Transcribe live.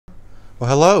Well,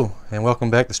 hello and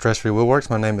welcome back to Stress Free Woodworks.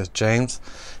 My name is James,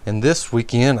 and this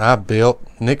weekend I built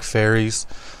Nick Ferry's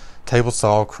table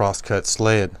saw crosscut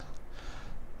sled.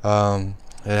 It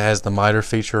has the miter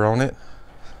feature on it,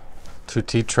 2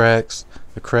 T-tracks,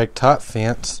 the correct top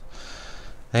fence,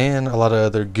 and a lot of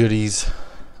other goodies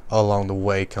along the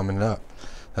way coming up.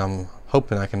 I'm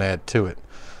hoping I can add to it.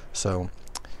 So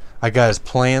I got his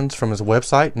plans from his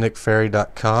website,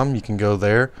 nickferry.com. You can go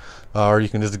there, or you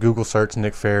can just Google search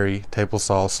Nick Ferry table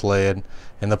saw sled,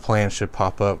 and the plan should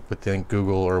pop up within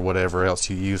Google or whatever else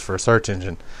you use for a search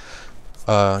engine.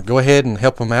 Go ahead and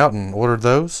help them out and order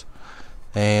those,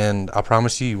 and I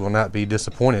promise you will not be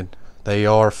disappointed. They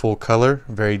are full color,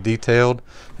 very detailed,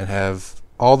 and have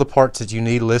all the parts that you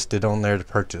need listed on there to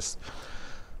purchase.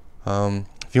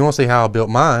 If you want to see how I built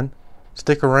mine,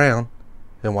 stick around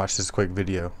and watch this quick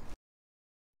video.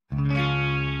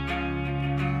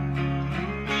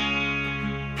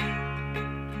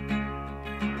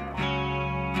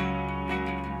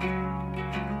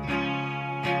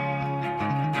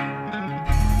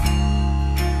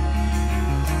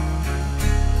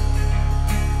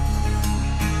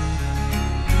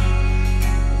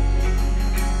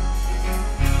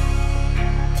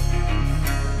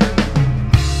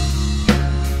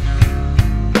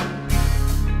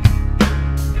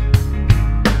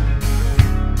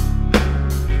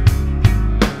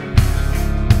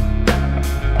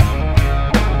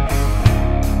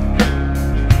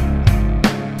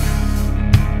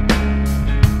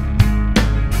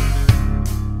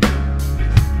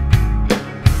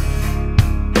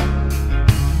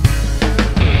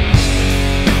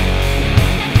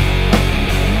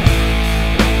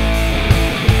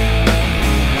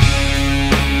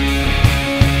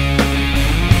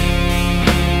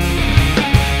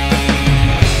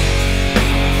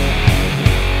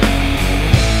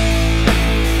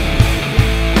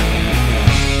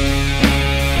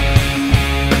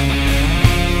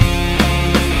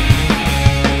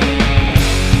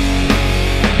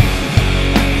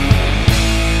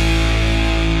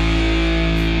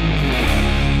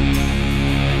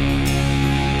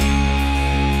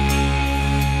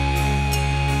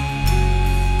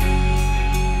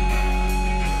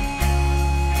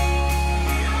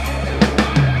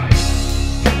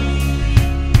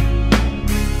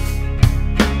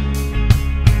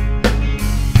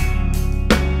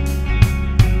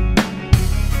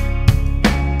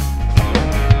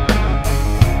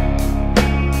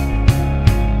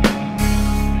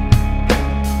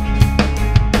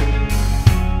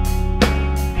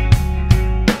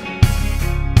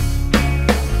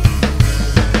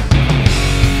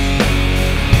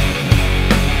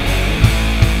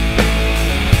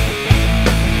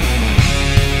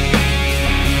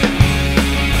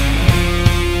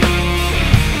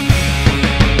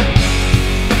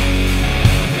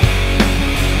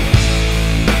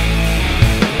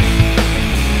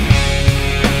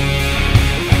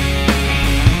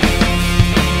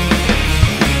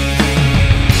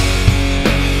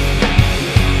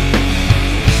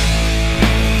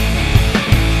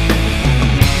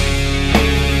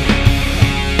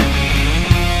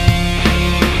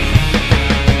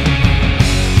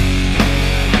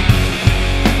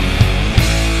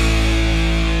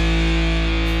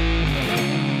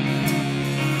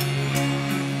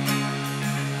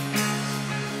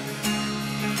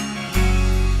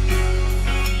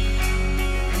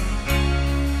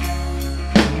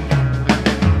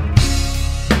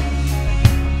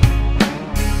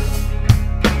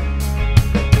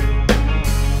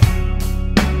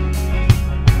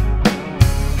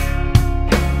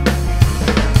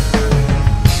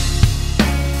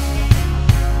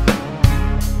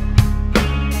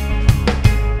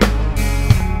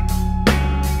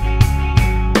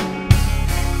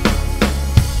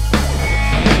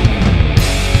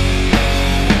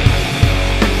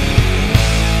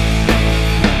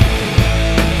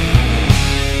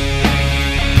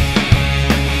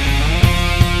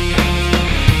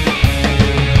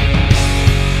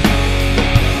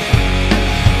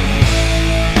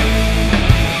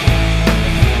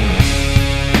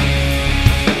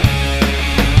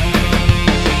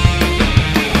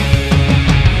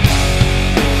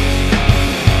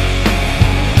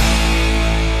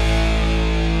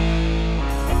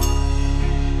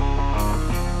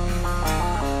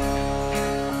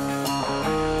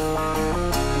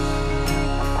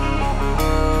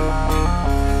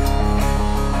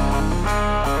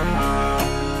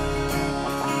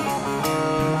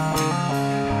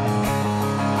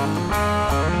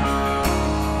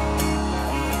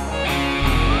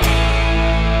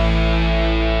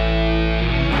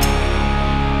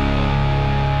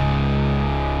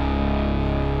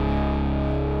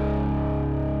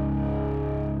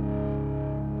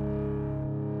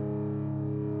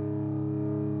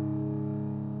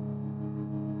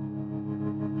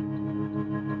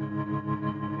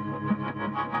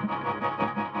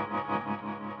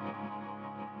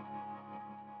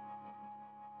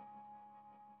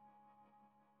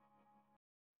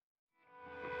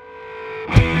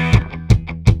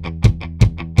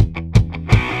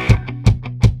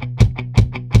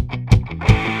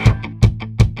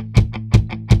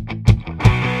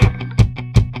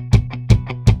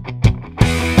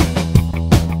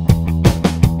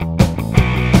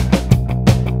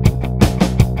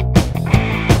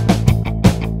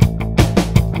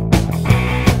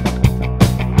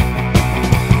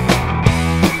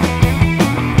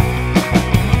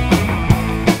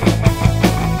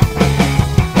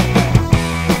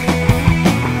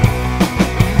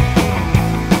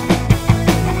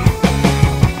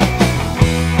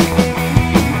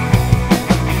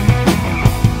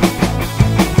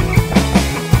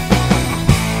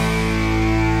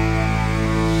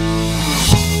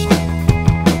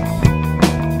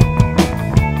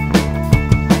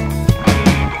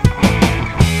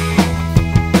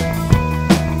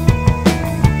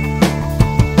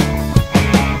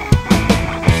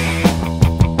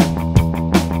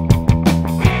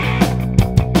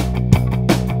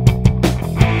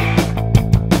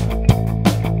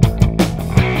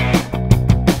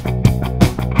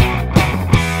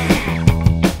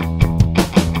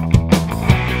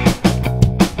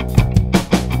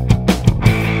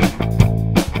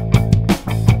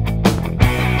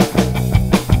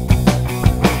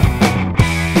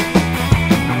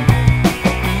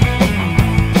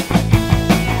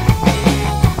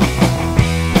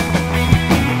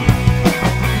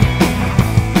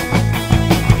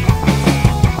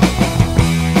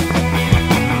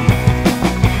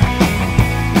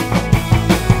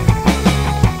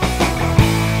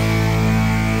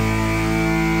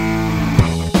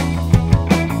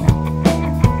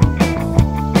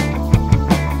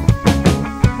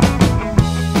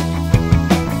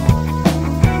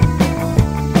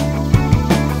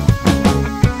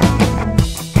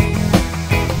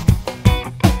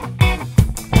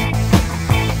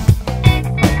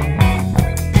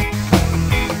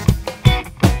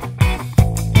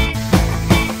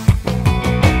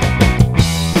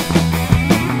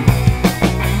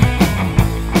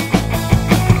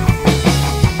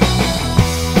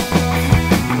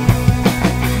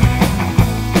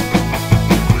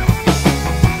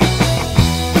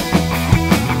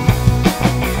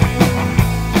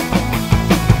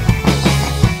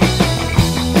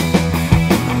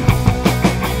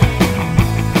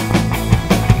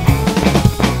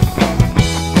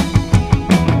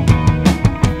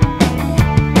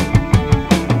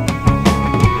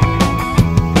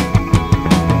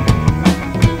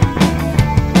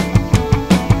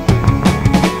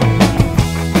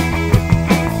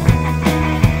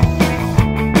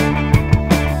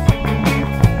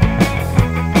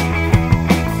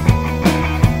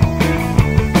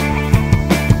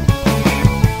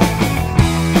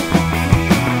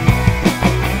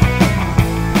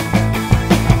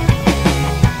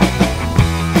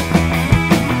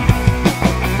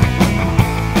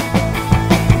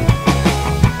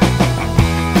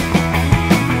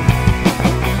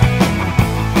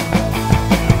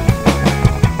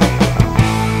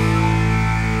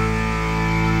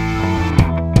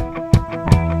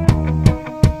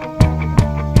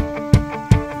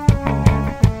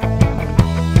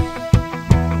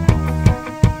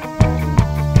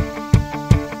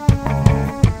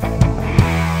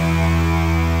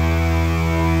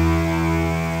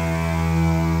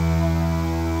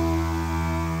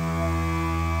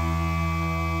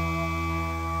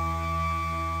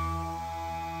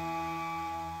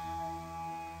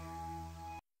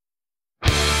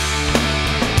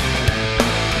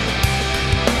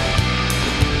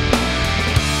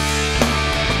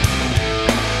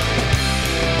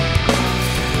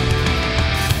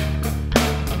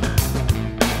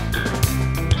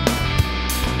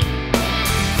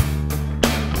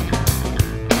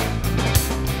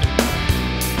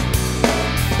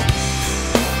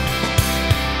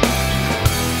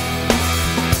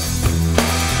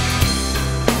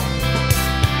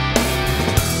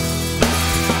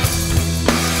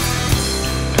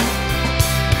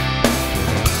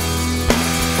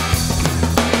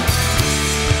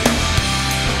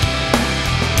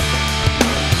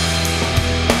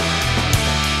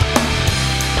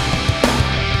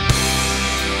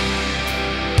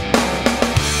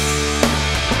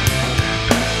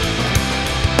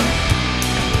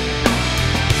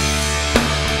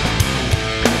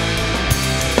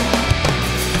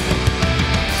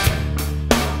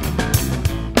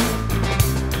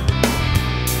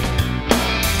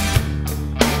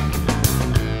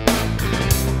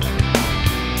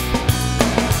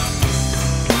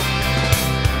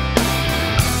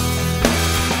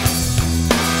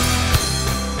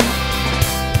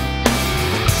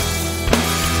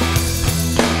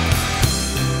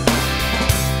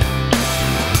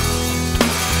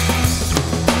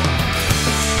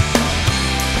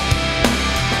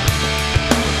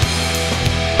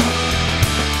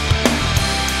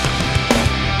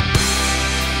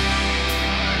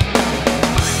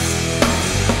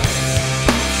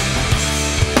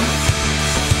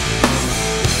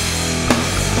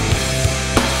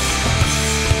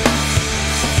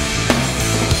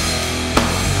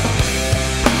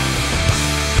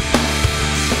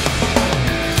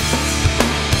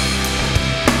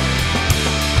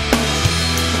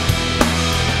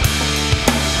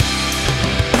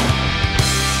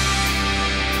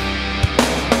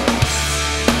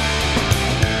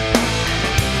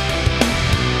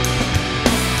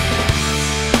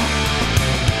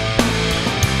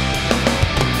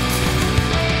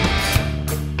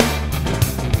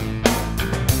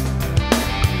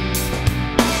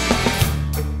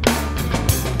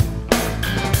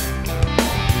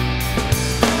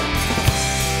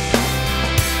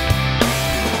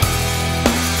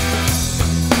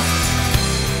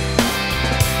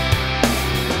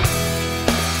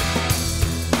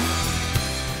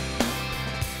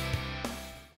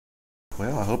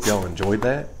 hope y'all enjoyed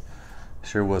that.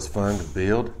 Sure was fun to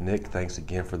build. Nick, thanks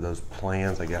again for those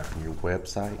plans I got from your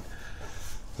website.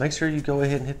 Make sure you go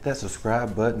ahead and hit that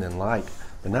subscribe button and like.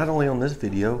 But not only on this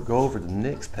video, go over to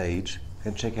Nick's page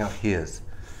and check out his.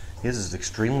 His is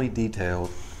extremely detailed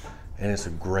and it's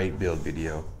a great build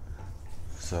video.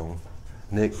 So,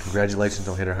 Nick, congratulations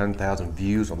on hitting 100,000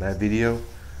 views on that video.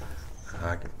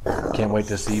 I can't wait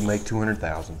to see you make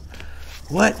 200,000.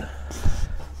 What?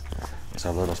 It's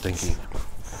our little stinky.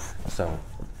 So,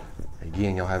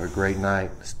 again, y'all have a great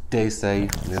night. Stay safe,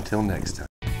 and until next time.